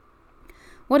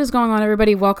What is going on,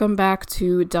 everybody? Welcome back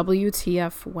to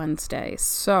WTF Wednesday.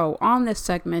 So, on this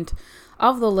segment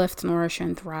of the Lift, Nourish,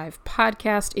 and Thrive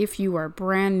podcast, if you are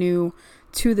brand new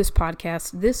to this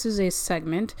podcast, this is a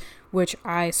segment which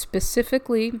I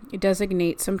specifically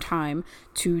designate some time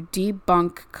to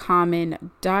debunk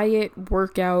common diet,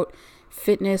 workout,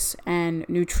 fitness, and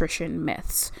nutrition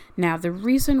myths. Now, the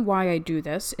reason why I do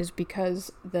this is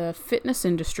because the fitness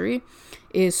industry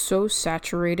is so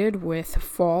saturated with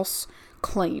false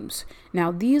claims.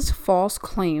 Now, these false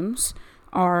claims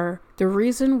are the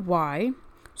reason why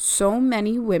so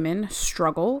many women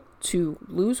struggle to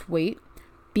lose weight,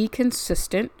 be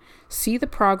consistent, see the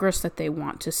progress that they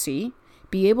want to see,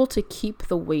 be able to keep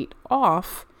the weight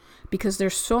off, because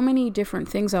there's so many different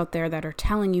things out there that are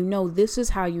telling you, no, this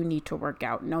is how you need to work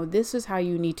out. No, this is how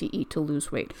you need to eat to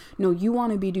lose weight. No, you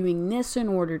want to be doing this in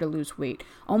order to lose weight.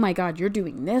 Oh my God, you're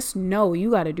doing this? No,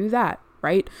 you got to do that,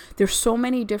 right? There's so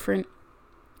many different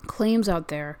claims out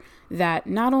there that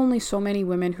not only so many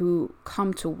women who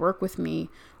come to work with me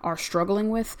are struggling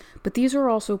with, but these are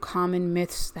also common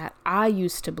myths that I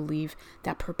used to believe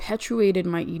that perpetuated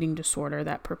my eating disorder,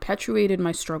 that perpetuated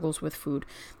my struggles with food,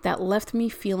 that left me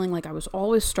feeling like I was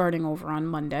always starting over on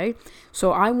Monday.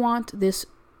 So I want this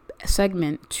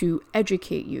segment to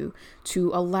educate you, to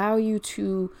allow you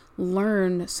to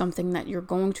learn something that you're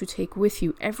going to take with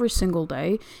you every single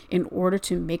day in order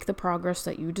to make the progress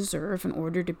that you deserve, in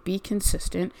order to be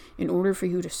consistent, in order for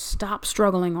you to stop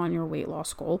struggling on your weight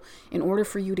loss goal, in order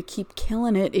for you to keep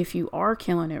killing it if you are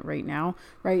killing it right now,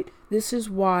 right? This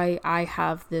is why I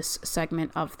have this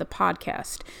segment of the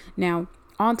podcast. Now,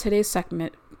 on today's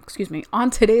segment,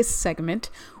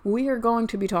 we are going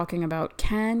to be talking about,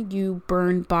 can you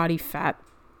burn body fat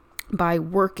by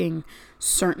working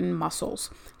certain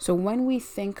muscles? So when we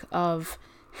think of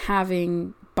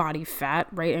having body fat,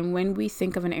 right, and when we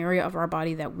think of an area of our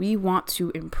body that we want to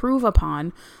improve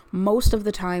upon, most of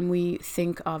the time we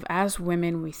think of, as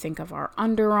women, we think of our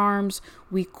underarms,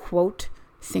 we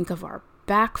think of our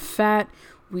back fat,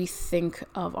 we think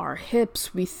of our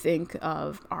hips, we think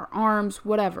of our arms,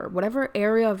 whatever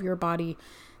area of your body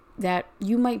that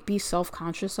you might be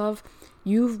self-conscious of,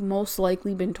 you've most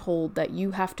likely been told that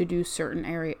you have to do certain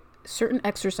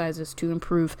exercises to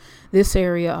improve this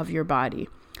area of your body.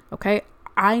 Okay?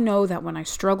 I know that when I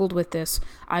struggled with this,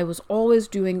 I was always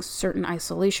doing certain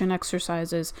isolation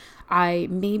exercises. I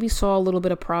maybe saw a little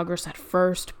bit of progress at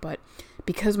first, but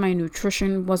because my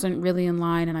nutrition wasn't really in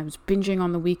line and I was binging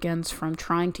on the weekends from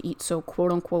trying to eat so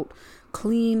quote unquote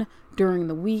clean during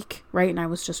the week, right? And I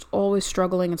was just always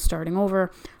struggling and starting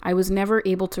over. I was never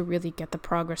able to really get the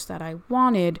progress that I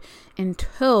wanted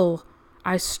until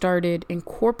I started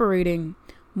incorporating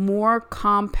more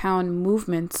compound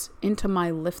movements into my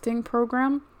lifting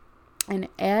program and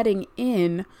adding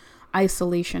in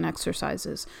isolation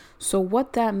exercises. So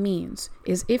what that means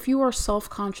is, if you are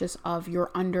self-conscious of your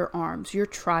underarms, your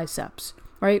triceps,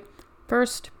 right?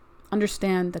 First,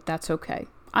 understand that that's okay.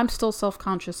 I'm still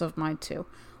self-conscious of mine too.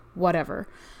 Whatever.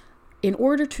 In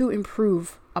order to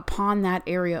improve upon that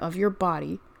area of your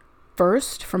body,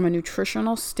 first, from a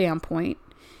nutritional standpoint,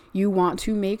 you want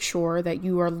to make sure that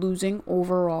you are losing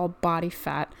overall body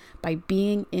fat by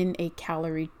being in a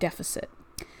calorie deficit.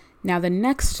 Now, the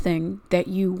next thing that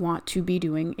you want to be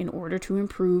doing in order to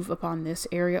improve upon this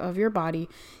area of your body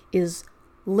is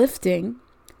lifting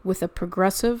with a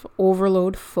progressive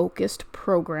overload focused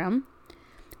program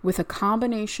with a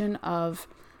combination of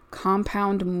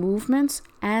compound movements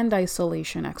and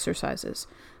isolation exercises.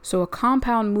 So a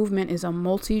compound movement is a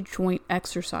multi-joint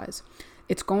exercise.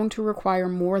 It's going to require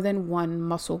more than one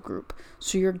muscle group.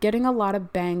 So you're getting a lot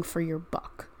of bang for your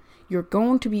buck. You're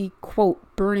going to be,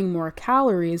 quote, burning more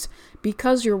calories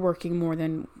because you're working more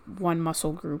than one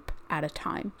muscle group at a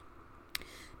time.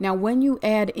 Now, when you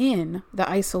add in the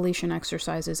isolation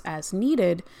exercises as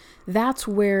needed, that's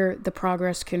where the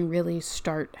progress can really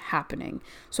start happening.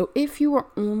 So if you are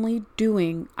only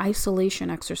doing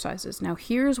isolation exercises, now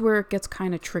here's where it gets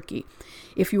kind of tricky.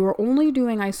 If you are only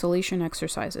doing isolation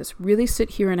exercises, really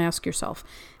sit here and ask yourself,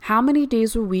 how many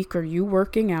days a week are you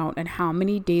working out and how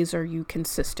many days are you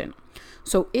consistent?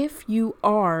 So if you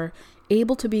are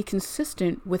able to be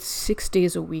consistent with 6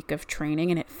 days a week of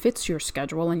training and it fits your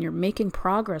schedule and you're making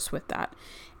progress with that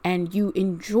and you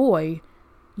enjoy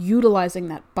utilizing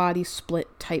that body split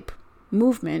type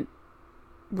movement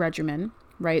regimen,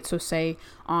 right? So say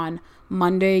on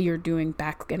Monday you're doing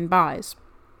back and buys,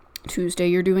 Tuesday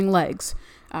you're doing legs,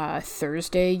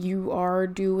 Thursday you are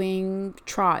doing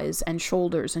tries and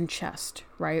shoulders and chest,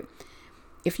 right?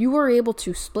 If you are able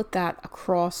to split that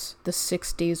across the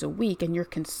 6 days a week and you're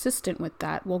consistent with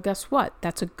that, well, guess what?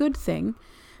 That's a good thing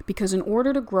Because in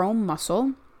order to grow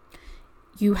muscle,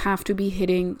 you have to be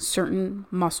hitting certain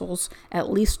muscles at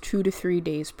least 2 to 3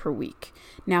 days per week.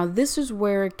 Now, this is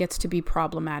where it gets to be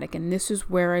problematic, and this is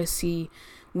where I see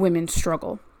women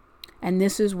struggle. And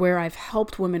this is where I've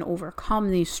helped women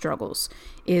overcome these struggles,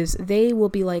 is they will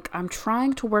be like, I'm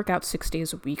trying to work out 6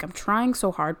 days a week. I'm trying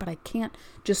so hard, but I can't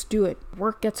just do it.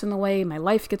 Work gets in the way. My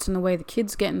life gets in the way. The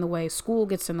kids get in the way. School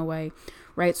gets in the way,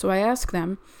 right? So I ask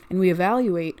them and we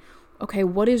evaluate, okay,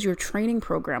 what is your training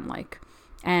program like?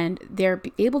 And they're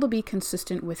able to be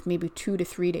consistent with maybe 2 to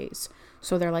 3 days.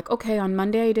 So they're like, okay, on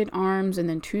Monday I did arms, and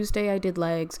then Tuesday I did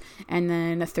legs, and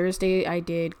then a Thursday I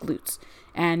did glutes.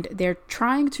 And they're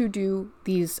trying to do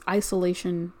these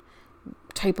isolation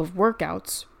type of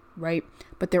workouts, right?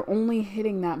 But they're only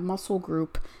hitting that muscle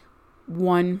group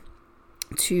 1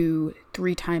 to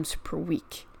 3 times per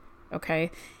week, okay?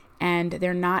 And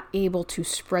they're not able to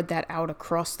spread that out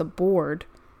across the board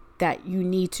that you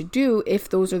need to do if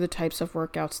those are the types of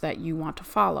workouts that you want to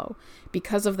follow,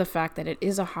 because of the fact that it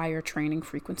is a higher training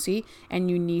frequency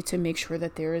and you need to make sure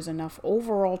that there is enough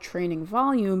overall training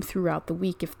volume throughout the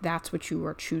week if that's what you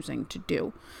are choosing to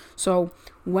do. So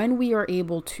when we are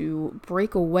able to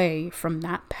break away from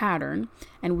that pattern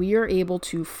and we are able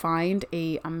to find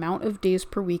a amount of days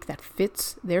per week that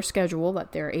fits their schedule,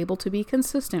 that they're able to be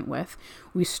consistent with,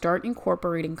 we start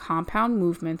incorporating compound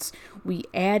movements. We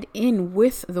add in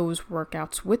with those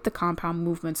workouts, with the compound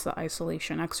movements, the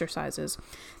isolation exercises.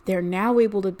 They're now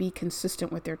able to be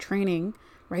consistent with their training,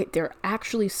 right? They're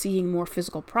actually seeing more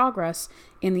physical progress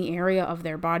in the area of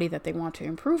their body that they want to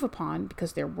improve upon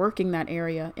because they're working that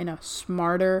area in a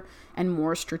smarter and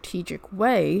more strategic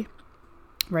way,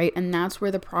 right? And that's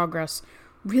where the progress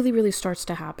really, really starts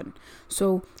to happen.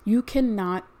 So you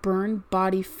cannot burn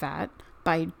body fat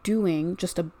by doing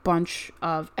just a bunch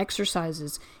of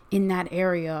exercises in that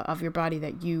area of your body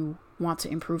that you want to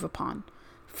improve upon.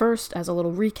 First, as a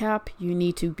little recap, you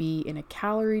need to be in a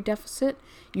calorie deficit.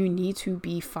 You need to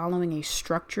be following a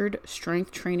structured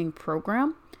strength training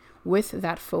program with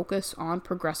that focus on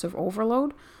progressive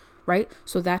overload, right?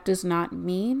 So that does not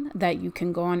mean that you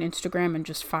can go on Instagram and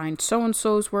just find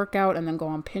so-and-so's workout and then go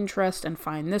on Pinterest and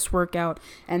find this workout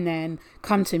and then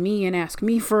come to me and ask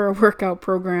me for a workout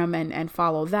program and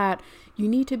follow that. You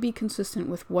need to be consistent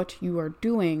with what you are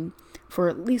doing for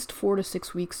at least 4 to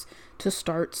 6 weeks to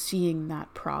start seeing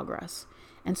that progress.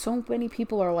 And so many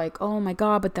people are like, oh my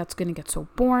God, but that's going to get so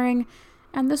boring.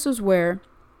 And this is where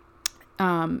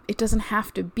it doesn't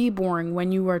have to be boring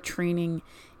when you are training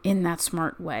in that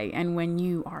smart way. And when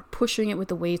you are pushing it with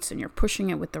the weights and you're pushing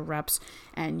it with the reps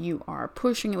and you are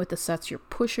pushing it with the sets, you're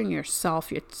pushing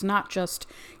yourself. It's not just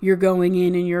you're going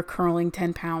in and you're curling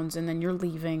 10 pounds and then you're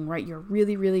leaving, right? You're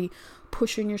really, really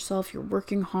pushing yourself. You're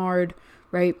working hard,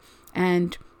 right?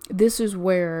 And this is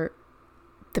where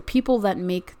the people that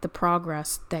make the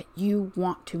progress that you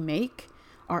want to make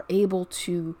are able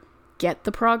to get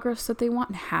the progress that they want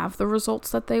and have the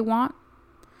results that they want,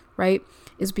 right?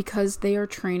 Is because they are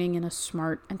training in a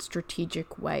smart and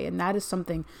strategic way. And that is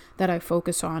something that I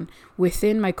focus on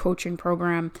within my coaching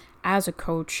program. As a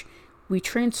coach, we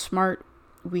train smart,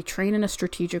 we train in a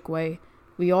strategic way.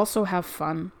 We also have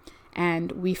fun,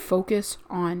 and we focus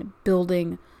on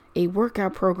building a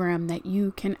workout program that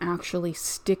you can actually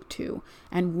stick to,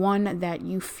 and one that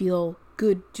you feel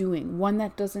good doing, one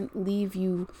that doesn't leave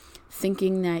you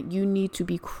thinking that you need to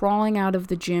be crawling out of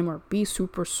the gym or be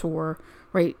super sore,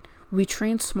 right? We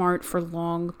train smart for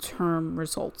long-term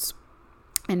results.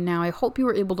 And now I hope you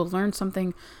were able to learn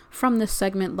something from this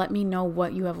segment. Let me know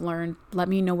what you have learned. Let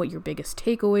me know what your biggest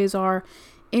takeaways are.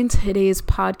 In today's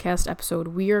podcast episode,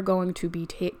 we are going to be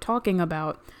talking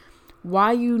about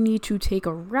why you need to take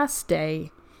a rest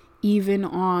day even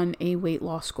on a weight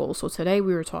loss goal. So today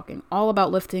we were talking all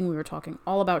about lifting, we were talking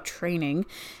all about training,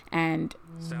 and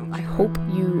I hope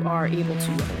you are able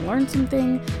to learn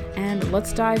something, and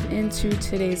let's dive into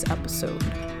today's episode.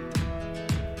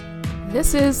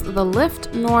 This is the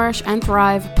Lift, Nourish, and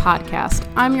Thrive podcast.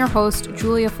 I'm your host,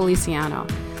 Julia Feliciano.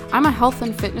 I'm a health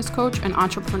and fitness coach and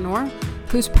entrepreneur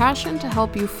whose passion to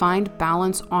help you find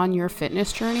balance on your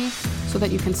fitness journey so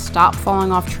that you can stop falling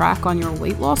off track on your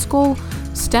weight loss goal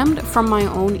stemmed from my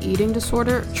own eating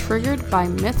disorder triggered by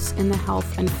myths in the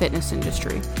health and fitness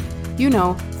industry. You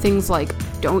know, things like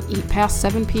don't eat past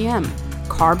 7 p.m.,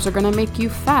 carbs are going to make you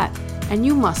fat, and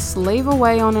you must slave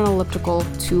away on an elliptical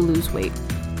to lose weight.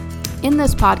 In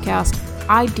this podcast,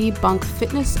 I debunk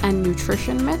fitness and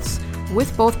nutrition myths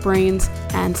with both brains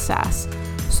and sass,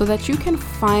 so that you can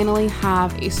finally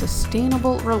have a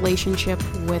sustainable relationship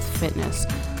with fitness,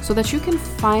 so that you can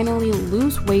finally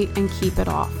lose weight and keep it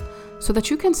off, so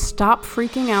that you can stop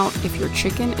freaking out if your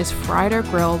chicken is fried or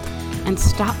grilled, and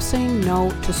stop saying no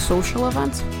to social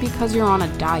events because you're on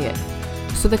a diet,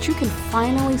 so that you can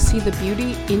finally see the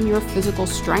beauty in your physical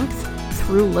strength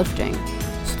through lifting,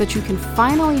 so that you can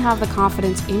finally have the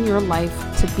confidence in your life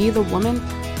to be the woman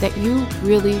that you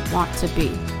really want to be.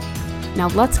 Now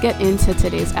let's get into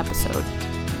today's episode.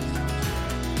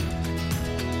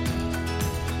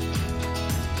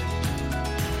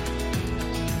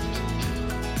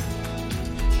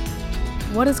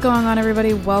 What is going on,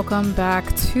 everybody? Welcome back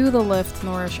to the Lift,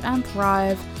 Nourish, and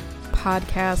Thrive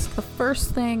podcast. The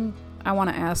first thing I want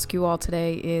to ask you all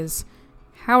today is,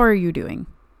 how are you doing?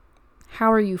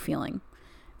 How are you feeling?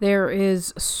 There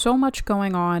is so much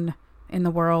going on in the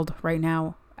world right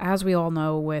now, as we all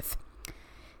know, with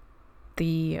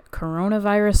the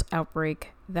coronavirus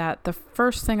outbreak, that the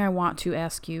first thing I want to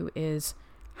ask you is,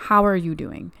 how are you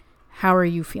doing? How are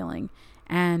you feeling?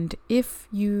 And if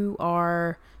you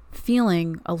are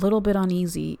feeling a little bit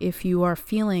uneasy, if you are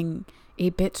feeling a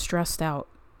bit stressed out,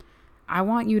 I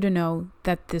want you to know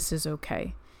that this is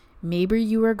okay. Maybe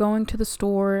you are going to the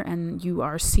store and you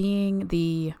are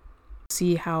see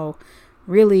how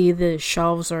really the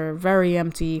shelves are very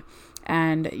empty,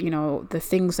 and the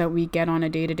things that we get on a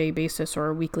day-to-day basis or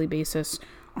a weekly basis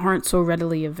aren't so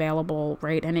readily available,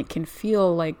 right? And it can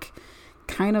feel like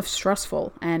kind of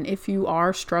stressful. And if you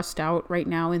are stressed out right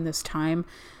now in this time,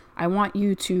 I want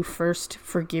you to first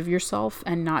forgive yourself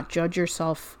and not judge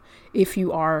yourself if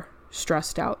you are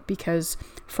stressed out, because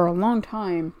for a long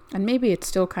time, and maybe it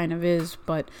still kind of is,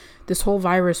 but this whole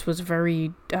virus was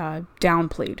very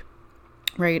downplayed,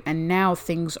 right? And now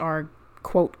things are,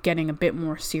 quote, getting a bit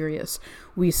more serious.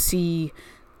 We see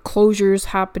closures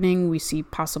happening. We see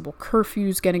possible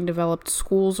curfews getting developed.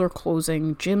 Schools are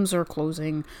closing. Gyms are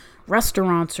closing.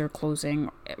 Restaurants are closing.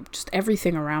 Just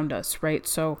everything around us, right?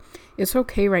 So it's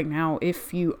okay right now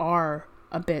if you are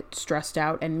a bit stressed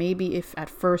out, and maybe if at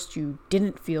first you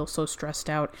didn't feel so stressed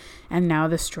out and now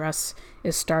the stress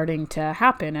is starting to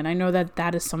happen. And I know that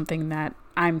that is something that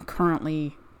I'm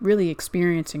currently really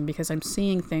experiencing, because I'm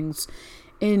seeing things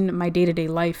in my day-to-day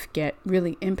life get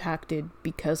really impacted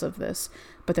because of this.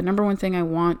 But the number one thing I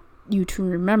want you to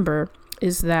remember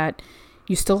is that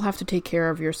you still have to take care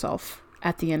of yourself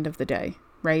at the end of the day,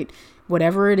 right?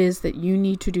 Whatever it is that you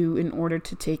need to do in order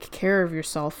to take care of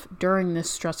yourself during this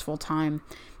stressful time,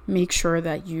 make sure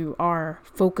that you are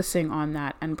focusing on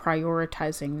that and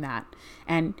prioritizing that.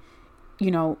 And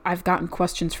I've gotten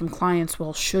questions from clients,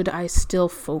 well, should I still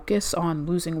focus on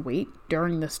losing weight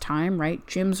during this time, right?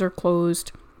 Gyms are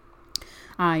closed.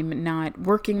 I'm not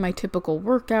working my typical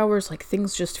work hours. Like,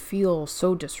 things just feel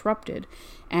so disrupted.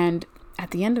 And at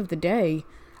the end of the day,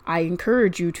 I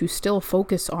encourage you to still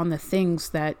focus on the things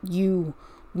that you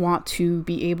want to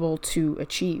be able to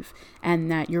achieve,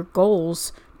 and that your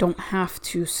goals don't have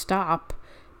to stop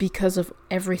because of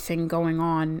everything going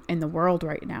on in the world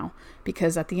right now.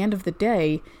 Because at the end of the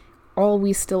day, all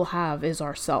we still have is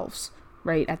ourselves,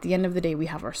 right? At the end of the day, we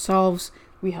have ourselves,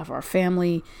 we have our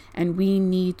family, and we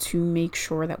need to make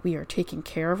sure that we are taking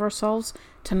care of ourselves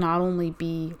to not only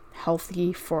be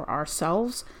healthy for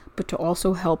ourselves, but to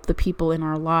also help the people in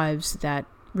our lives that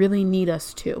really need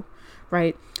us too,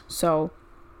 right? So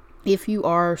if you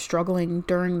are struggling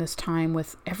during this time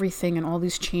with everything and all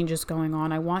these changes going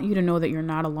on, I want you to know that you're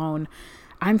not alone.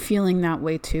 I'm feeling that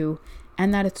way too,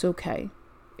 and that it's okay.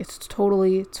 It's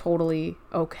totally, totally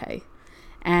okay.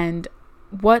 And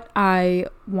what I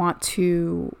want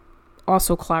to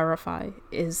also clarify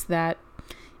is that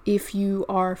if you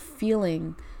are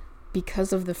feeling,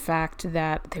 because of the fact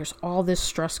that there's all this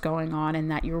stress going on and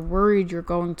that you're worried you're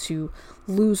going to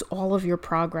lose all of your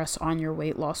progress on your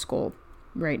weight loss goal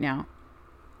right now,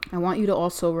 I want you to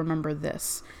also remember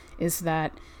this, is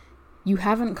that you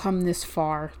haven't come this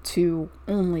far to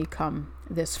only come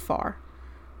this far,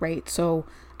 right? So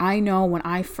I know when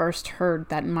I first heard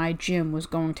that my gym was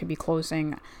going to be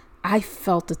closing, I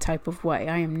felt the type of way.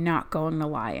 I am not going to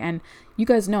lie. And you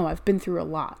guys know I've been through a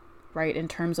lot, right, in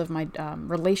terms of my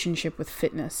relationship with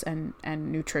fitness and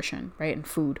nutrition, right, and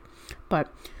food.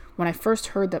 But when I first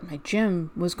heard that my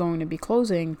gym was going to be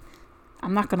closing,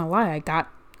 I'm not going to lie, I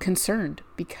got concerned,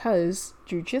 because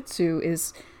jiu-jitsu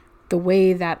is the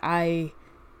way that it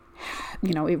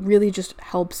really just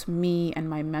helps me and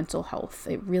my mental health.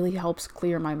 It really helps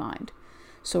clear my mind.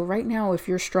 So right now, if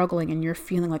you're struggling and you're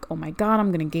feeling like, oh my God,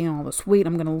 I'm going to gain all this weight,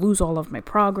 I'm going to lose all of my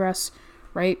progress,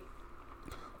 right?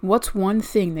 What's one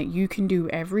thing that you can do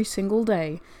every single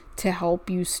day to help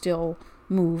you still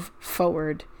move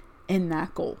forward in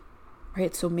that goal,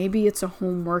 right? So maybe it's a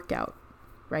home workout,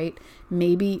 right?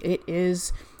 Maybe it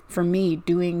is for me,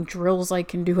 doing drills I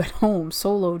can do at home,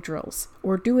 solo drills,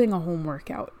 or doing a home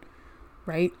workout,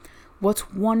 right?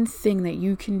 What's one thing that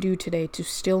you can do today to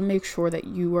still make sure that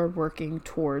you are working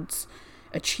towards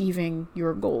achieving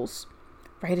your goals,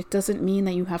 right? It doesn't mean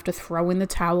that you have to throw in the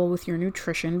towel with your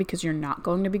nutrition because you're not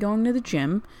going to be going to the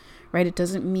gym, right? It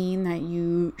doesn't mean that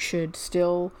you should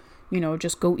still,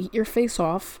 just go eat your face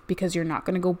off because you're not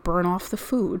going to go burn off the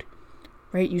food,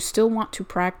 right? You still want to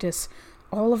practice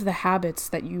all of the habits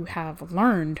that you have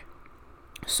learned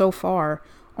so far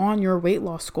on your weight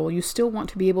loss goal. You still want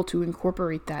to be able to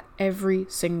incorporate that every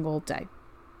single day.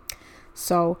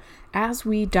 So as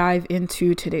we dive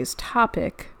into today's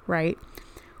topic, right,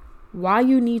 why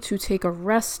you need to take a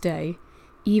rest day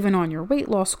even on your weight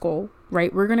loss goal,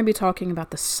 right, we're going to be talking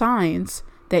about the signs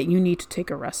that you need to take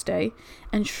a rest day,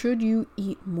 and should you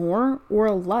eat more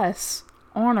or less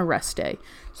on a rest day.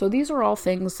 So these are all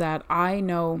things that I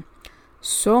know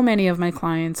so many of my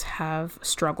clients have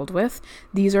struggled with.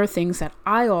 These are things that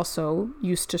I also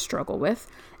used to struggle with.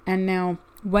 And now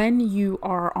when you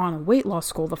are on a weight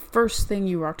loss goal, the first thing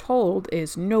you are told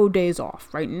is no days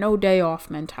off, right? No day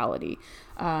off mentality,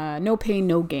 no pain,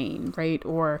 no gain, right?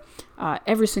 Or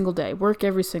every single day, work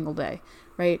every single day,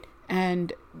 right?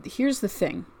 And here's the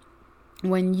thing.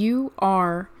 When you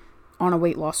are on a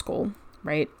weight loss goal,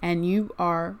 right, and you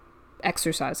are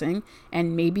exercising,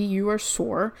 and maybe you are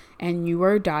sore and you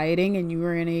are dieting and you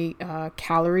are in a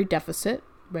calorie deficit,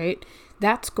 right,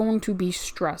 that's going to be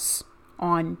stress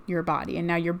on your body. And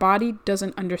now your body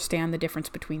doesn't understand the difference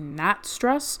between that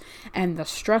stress and the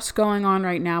stress going on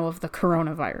right now of the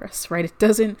coronavirus, right? It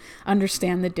doesn't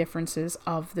understand the differences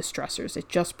of the stressors. It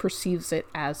just perceives it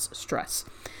as stress.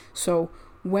 So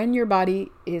when your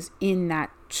body is in that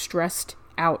stressed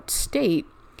out state,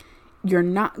 you're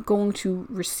not going to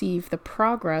receive the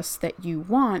progress that you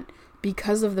want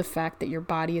because of the fact that your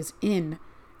body is in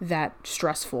that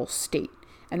stressful state.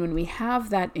 And when we have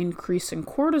that increase in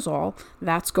cortisol,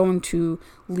 that's going to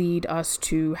lead us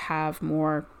to have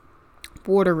more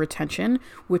water retention,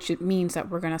 which it means that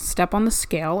we're going to step on the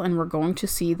scale and we're going to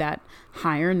see that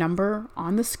higher number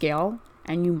on the scale,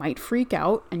 and you might freak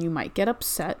out and you might get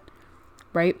upset,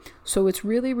 right? So it's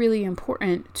really, really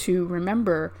important to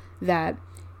remember that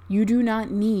you do not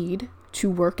need to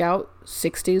work out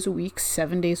 6 days a week,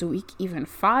 7 days a week, even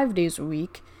 5 days a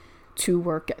week to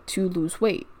lose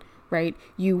weight, right?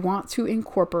 You want to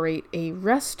incorporate a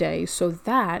rest day so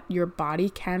that your body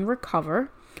can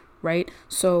recover, right?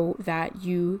 So that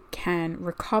you can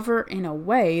recover in a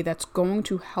way that's going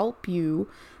to help you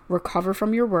recover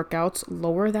from your workouts,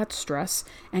 lower that stress,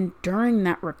 and during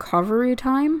that recovery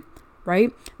time,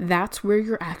 right, that's where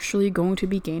you're actually going to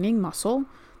be gaining muscle.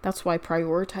 That's why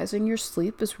prioritizing your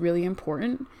sleep is really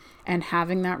important, and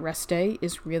having that rest day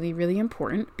is really, really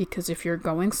important, because if you're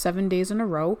going 7 days in a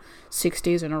row, 6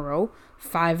 days in a row,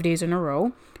 5 days in a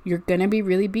row, you're going to be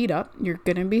really beat up, you're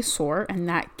going to be sore, and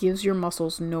that gives your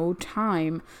muscles no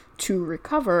time to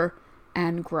recover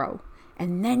and grow.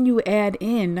 And then you add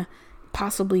in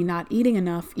possibly not eating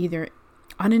enough, either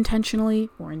unintentionally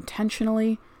or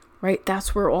intentionally, right?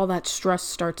 That's where all that stress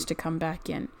starts to come back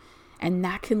in. And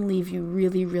that can leave you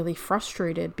really, really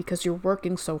frustrated because you're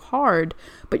working so hard,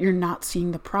 but you're not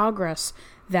seeing the progress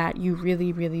that you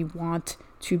really, really want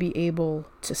to be able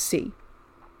to see.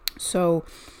 So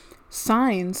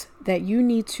signs that you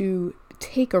need to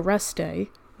take a rest day,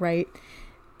 right?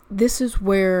 This is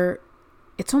where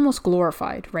it's almost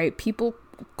glorified, right? People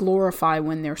glorify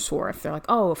when they're sore. If they're like,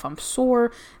 oh, if I'm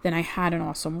sore, then I had an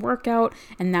awesome workout,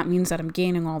 and that means that I'm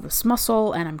gaining all this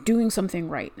muscle and I'm doing something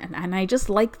right. And I just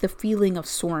like the feeling of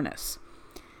soreness,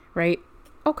 right?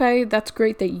 Okay, that's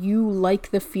great that you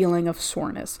like the feeling of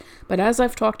soreness. But as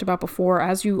I've talked about before,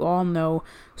 as you all know,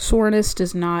 soreness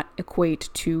does not equate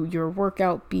to your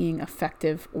workout being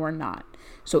effective or not.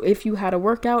 So if you had a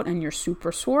workout and you're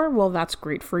super sore, well, that's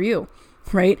great for you,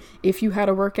 right? If you had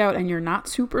a workout and you're not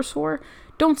super sore,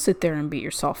 don't sit there and beat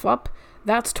yourself up.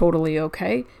 That's totally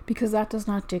okay, because that does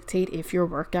not dictate if your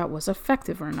workout was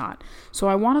effective or not. So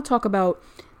I want to talk about,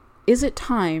 is it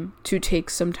time to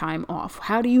take some time off?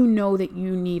 How do you know that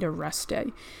you need a rest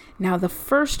day? Now, the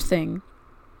first thing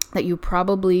that you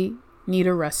probably need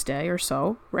a rest day or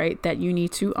so, right, that you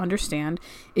need to understand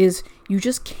is you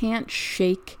just can't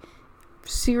shake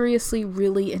seriously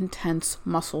really intense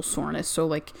muscle soreness. So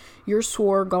like you're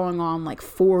sore going on like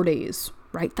 4 days,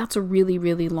 right? That's a really,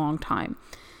 really long time.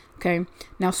 Okay.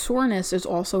 Now, soreness is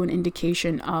also an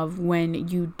indication of when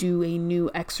you do a new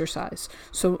exercise.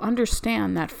 So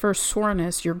understand that first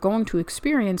soreness, you're going to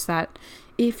experience that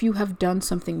if you have done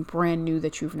something brand new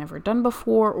that you've never done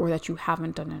before, or that you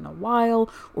haven't done in a while,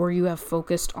 or you have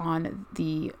focused on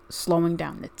the slowing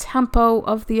down the tempo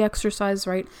of the exercise,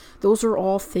 right? Those are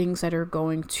all things that are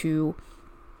going to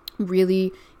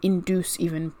really induce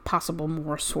even possible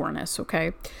more soreness,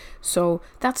 okay? So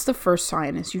that's the first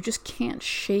sign, is you just can't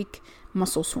shake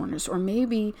muscle soreness, or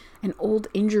maybe an old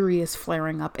injury is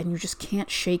flaring up and you just can't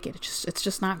shake it. It's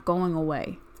just not going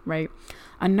away, right?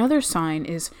 Another sign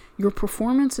is your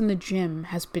performance in the gym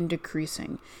has been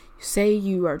decreasing. Say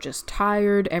you are just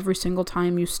tired every single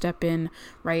time you step in,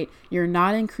 right? You're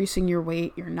not increasing your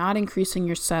weight, you're not increasing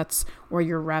your sets or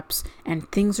your reps, and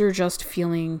things are just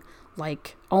feeling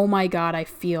like, oh my God, I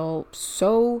feel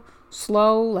so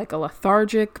slow, like a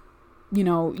lethargic,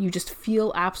 you just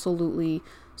feel absolutely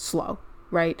slow,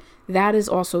 right? That is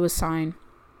also a sign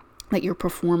that your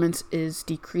performance is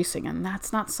decreasing, and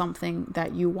that's not something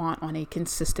that you want on a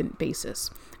consistent basis,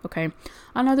 okay?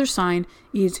 Another sign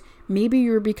is maybe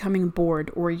you're becoming bored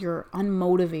or you're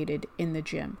unmotivated in the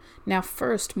gym. Now,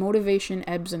 first, motivation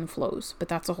ebbs and flows, but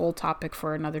that's a whole topic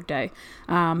for another day.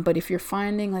 But if you're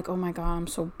finding like, oh my God, I'm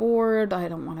so bored, I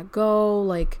don't want to go,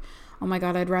 like, oh my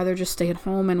God, I'd rather just stay at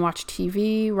home and watch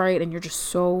TV, right? And you're just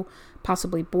so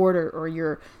possibly bored, or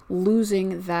you're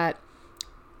losing that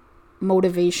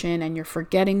motivation and you're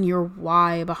forgetting your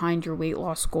why behind your weight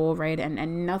loss goal, right?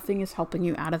 And nothing is helping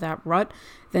you out of that rut,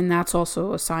 then that's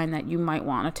also a sign that you might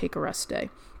want to take a rest day.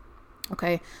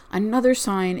 Okay. Another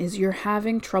sign is you're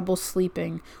having trouble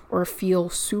sleeping or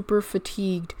feel super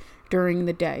fatigued during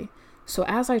the day. So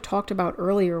as I talked about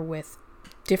earlier with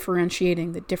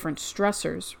differentiating the different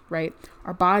stressors, right?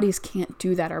 Our bodies can't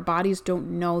do that. Our bodies don't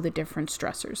know the different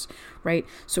stressors, right?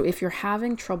 So if you're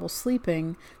having trouble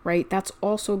sleeping, right, that's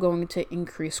also going to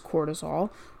increase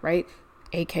cortisol, right?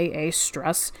 AKA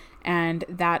stress. And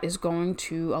that is going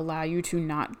to allow you to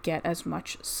not get as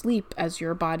much sleep as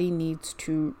your body needs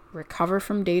to recover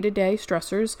from day-to-day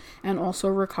stressors and also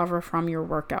recover from your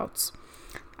workouts.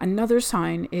 Another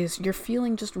sign is you're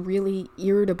feeling just really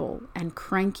irritable and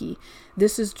cranky.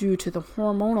 This is due to the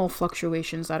hormonal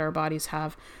fluctuations that our bodies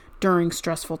have during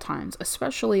stressful times,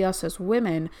 especially us as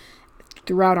women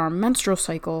throughout our menstrual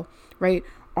cycle, right?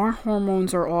 Our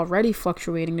hormones are already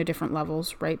fluctuating to different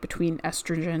levels, right? Between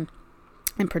estrogen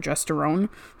and progesterone,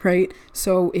 right?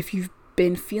 So if you've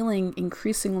been feeling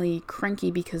increasingly cranky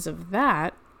because of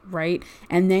that, right?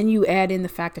 And then you add in the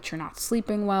fact that you're not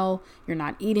sleeping well, you're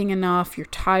not eating enough, you're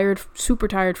tired, super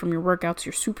tired from your workouts,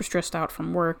 you're super stressed out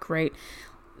from work, right?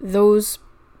 Those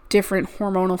different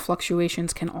hormonal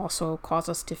fluctuations can also cause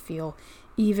us to feel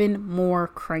even more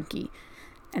cranky.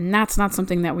 And that's not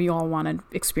something that we all want to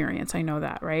experience. I know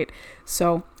that, right?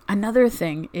 So another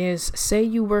thing is, say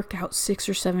you work out 6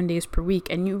 or 7 days per week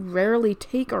and you rarely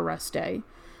take a rest day.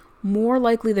 More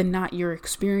likely than not, you're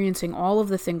experiencing all of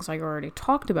the things I already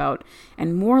talked about.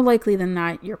 And more likely than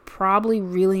not, you're probably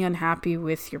really unhappy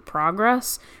with your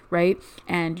progress, right?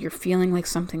 And you're feeling like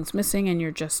something's missing, and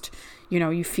you're just,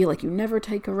 you feel like you never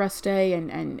take a rest day,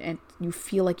 and you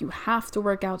feel like you have to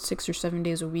work out 6 or 7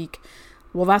 days a week.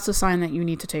 Well, that's a sign that you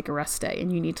need to take a rest day,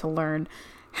 and you need to learn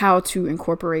how to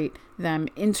incorporate them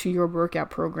into your workout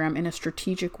program in a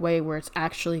strategic way where it's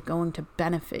actually going to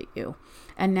benefit you.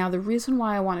 And now the reason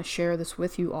why I want to share this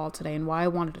with you all today and why I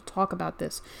wanted to talk about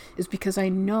this is because I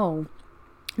know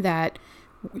that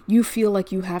you feel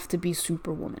like you have to be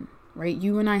Superwoman, right?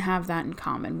 You and I have that in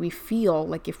common. We feel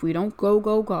like if we don't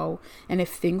go, and if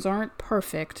things aren't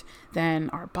perfect, then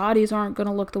our bodies aren't going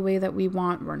to look the way that we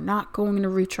want. We're not going to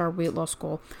reach our weight loss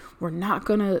goal. We're not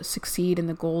going to succeed in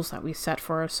the goals that we set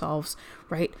for ourselves,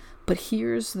 right? But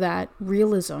here's that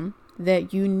realism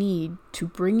that you need to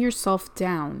bring yourself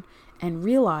down and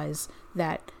realize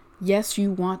that yes,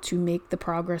 you want to make the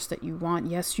progress that you want.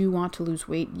 Yes, you want to lose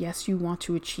weight. Yes, you want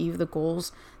to achieve the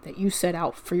goals that you set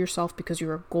out for yourself because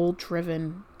you're a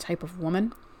goal-driven type of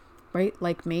woman, right?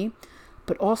 Like me.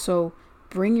 But also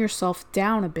bring yourself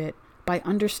down a bit by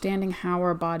understanding how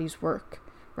our bodies work,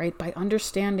 right? By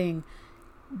understanding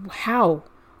how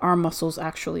our muscles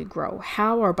actually grow,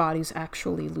 how our bodies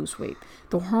actually lose weight,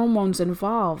 the hormones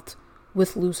involved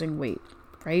with losing weight,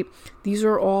 right? These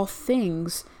are all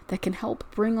things that can help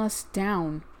bring us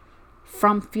down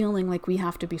from feeling like we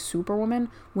have to be Superwoman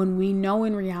when we know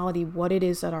in reality what it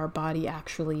is that our body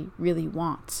actually really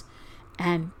wants.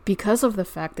 And because of the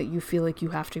fact that you feel like you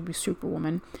have to be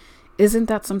Superwoman, isn't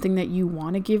that something that you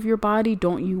want to give your body?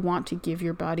 Don't you want to give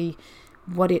your body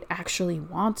what it actually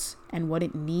wants and what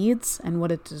it needs and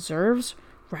what it deserves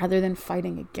rather than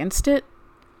fighting against it?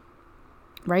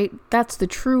 Right? That's the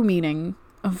true meaning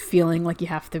of feeling like you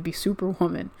have to be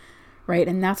Superwoman, right?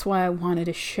 And that's why I wanted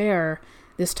to share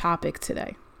this topic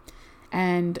today.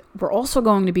 And we're also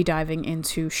going to be diving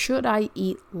into, should I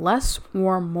eat less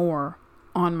or more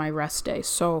on my rest day?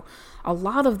 So a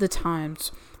lot of the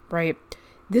times, right,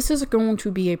 this is going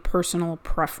to be a personal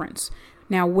preference.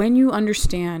 Now, when you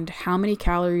understand how many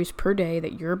calories per day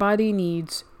that your body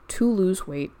needs to lose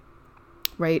weight,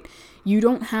 right, you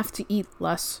don't have to eat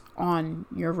less on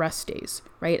your rest days,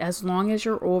 right? As long as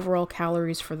your overall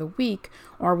calories for the week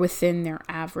are within their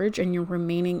average and you're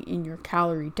remaining in your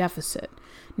calorie deficit.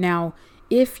 Now,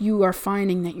 if you are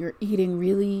finding that you're eating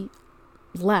really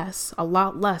less, a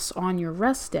lot less on your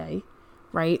rest day,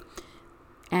 right,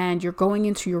 and you're going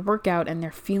into your workout and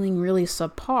they're feeling really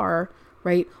subpar,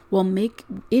 right, well,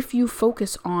 if you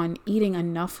focus on eating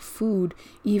enough food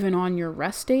even on your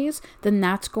rest days, then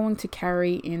that's going to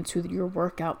carry into your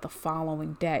workout the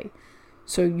following day.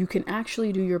 So you can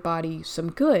actually do your body some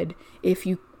good if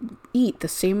you eat the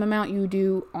same amount you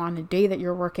do on a day that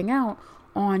you're working out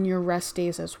on your rest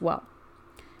days as well.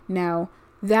 Now,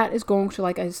 that is going to,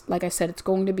 like I said, it's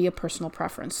going to be a personal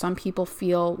preference. Some people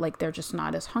feel like they're just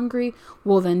not as hungry.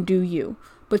 Well, then do you.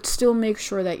 But still make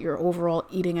sure that you're overall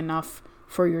eating enough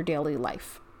for your daily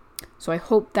life. So I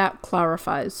hope that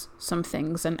clarifies some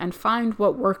things and find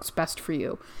what works best for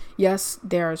you. Yes,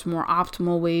 there's more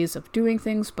optimal ways of doing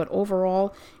things, but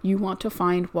overall, you want to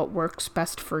find what works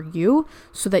best for you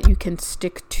so that you can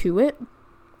stick to it,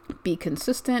 be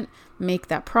consistent, make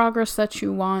that progress that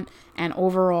you want, and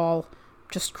overall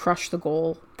just crush the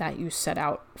goal that you set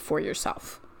out for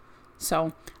yourself.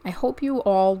 So I hope you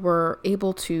all were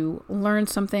able to learn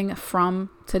something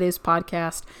from today's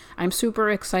podcast. I'm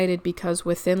super excited because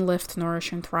within Lift,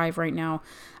 Nourish, and Thrive right now,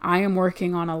 I am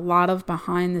working on a lot of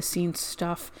behind the scenes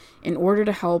stuff in order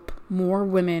to help more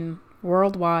women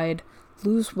worldwide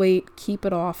lose weight, keep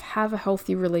it off, have a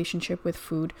healthy relationship with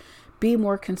food, be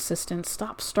more consistent,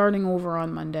 stop starting over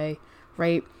on Monday,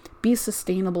 right? Be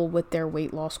sustainable with their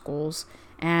weight loss goals.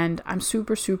 And I'm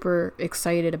super, super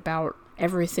excited about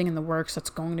everything in the works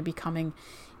that's going to be coming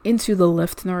into the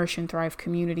Lift, Nourish, and Thrive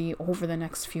community over the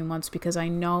next few months, because I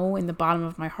know in the bottom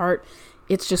of my heart,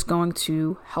 it's just going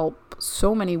to help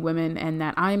so many women, and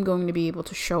that I'm going to be able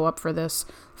to show up for this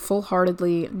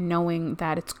full-heartedly, knowing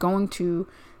that it's going to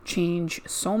change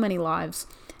so many lives.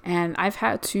 And I've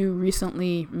had to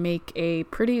recently make a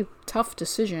pretty tough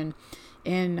decision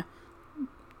in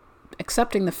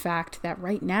accepting the fact that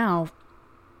right now,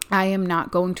 I am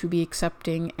not going to be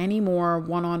accepting any more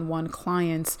one-on-one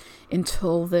clients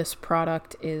until this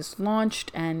product is launched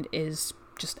and is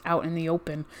just out in the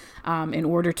open, in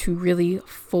order to really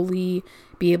fully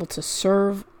be able to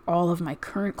serve all of my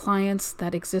current clients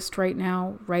that exist right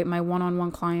now, right? My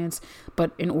one-on-one clients,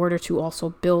 but in order to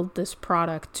also build this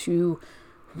product to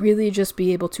really just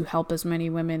be able to help as many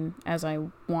women as I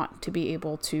want to be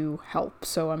able to help.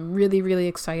 So I'm really, really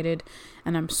excited,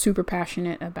 and I'm super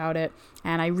passionate about it.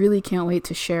 And I really can't wait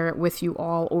to share it with you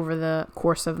all over the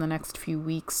course of the next few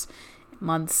weeks,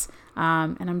 months.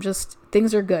 And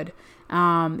things are good.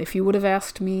 If you would have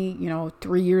asked me,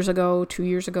 3 years ago, 2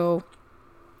 years ago,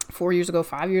 4 years ago,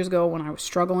 5 years ago, when I was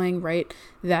struggling, right,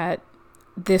 that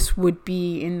this would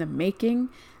be in the making,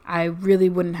 I really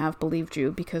wouldn't have believed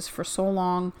you, because for so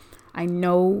long I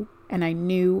know and I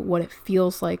knew what it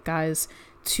feels like, guys,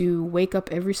 to wake up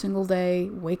every single day,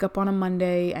 wake up on a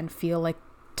Monday and feel like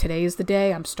today is the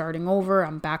day, I'm starting over,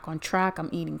 I'm back on track, I'm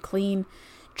eating clean,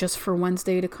 just for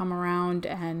Wednesday to come around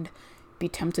and be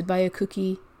tempted by a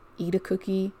cookie, eat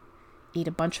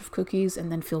a bunch of cookies,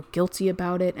 and then feel guilty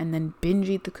about it, and then binge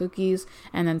eat the cookies,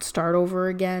 and then start over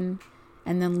again,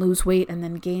 and then lose weight, and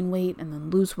then gain weight, and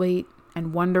then lose weight,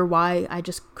 and wonder why I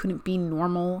just couldn't be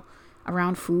normal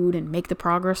around food and make the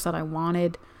progress that I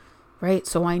wanted, right?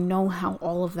 So I know how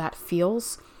all of that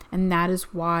feels, and that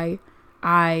is why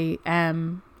I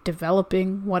am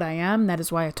developing what I am. That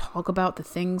is why I talk about the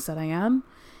things that I am.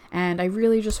 And I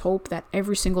really just hope that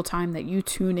every single time that you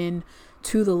tune in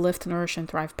to the Lift, Nourish, and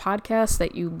Thrive podcast,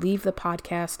 that you leave the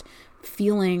podcast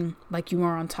feeling like you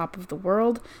are on top of the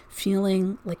world,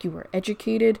 feeling like you are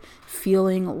educated,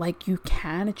 feeling like you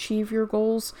can achieve your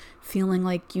goals, feeling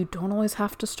like you don't always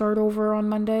have to start over on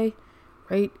Monday,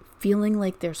 right? Feeling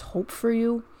like there's hope for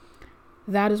you.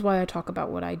 That is why I talk about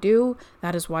what I do.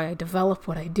 That is why I develop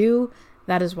what I do.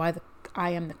 That is why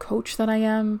I am the coach that I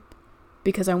am,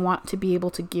 because I want to be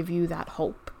able to give you that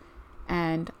hope.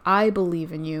 And I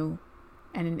believe in you,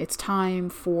 and it's time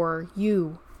for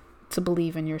you to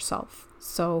believe in yourself.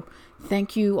 So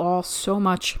thank you all so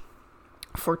much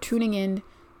for tuning in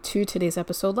to today's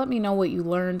episode. Let me know what you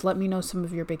learned. Let me know some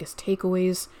of your biggest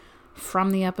takeaways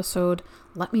from the episode.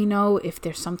 Let me know if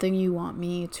there's something you want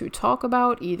me to talk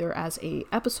about, either as a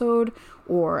episode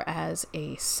or as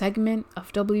a segment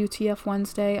of WTF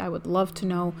Wednesday. I would love to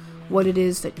know what it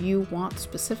is that you want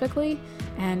specifically,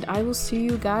 and I will see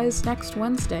you guys next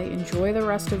Wednesday. Enjoy the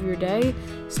rest of your day,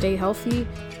 stay healthy,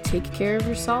 take care of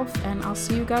yourself, and I'll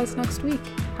see you guys next week.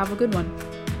 Have a good one.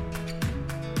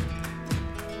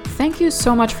 Thank you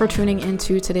so much for tuning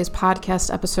into today's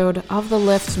podcast episode of the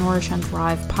Lift, Nourish, and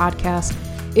Thrive podcast.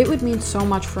 It would mean so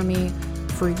much for me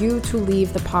for you to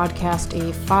leave the podcast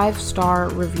a 5-star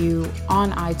review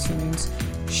on iTunes.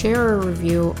 Share a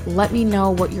review. Let me know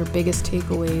what your biggest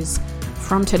takeaways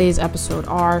from today's episode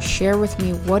are. Share with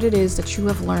me what it is that you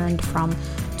have learned from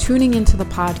tuning into the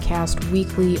podcast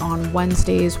weekly on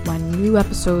Wednesdays when new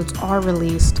episodes are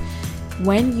released.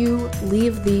 When you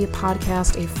leave the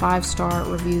podcast a 5-star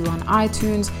review on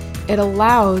iTunes, it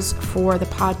allows for the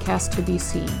podcast to be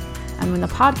seen. And when the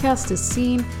podcast is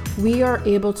seen, we are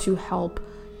able to help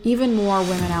even more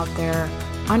women out there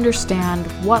understand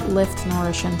what Lift,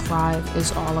 Nourish, and Thrive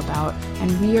is all about.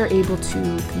 And we are able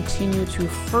to continue to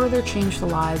further change the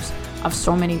lives of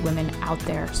so many women out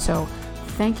there. So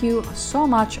thank you so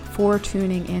much for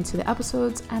tuning into the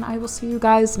episodes, and I will see you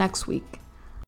guys next week.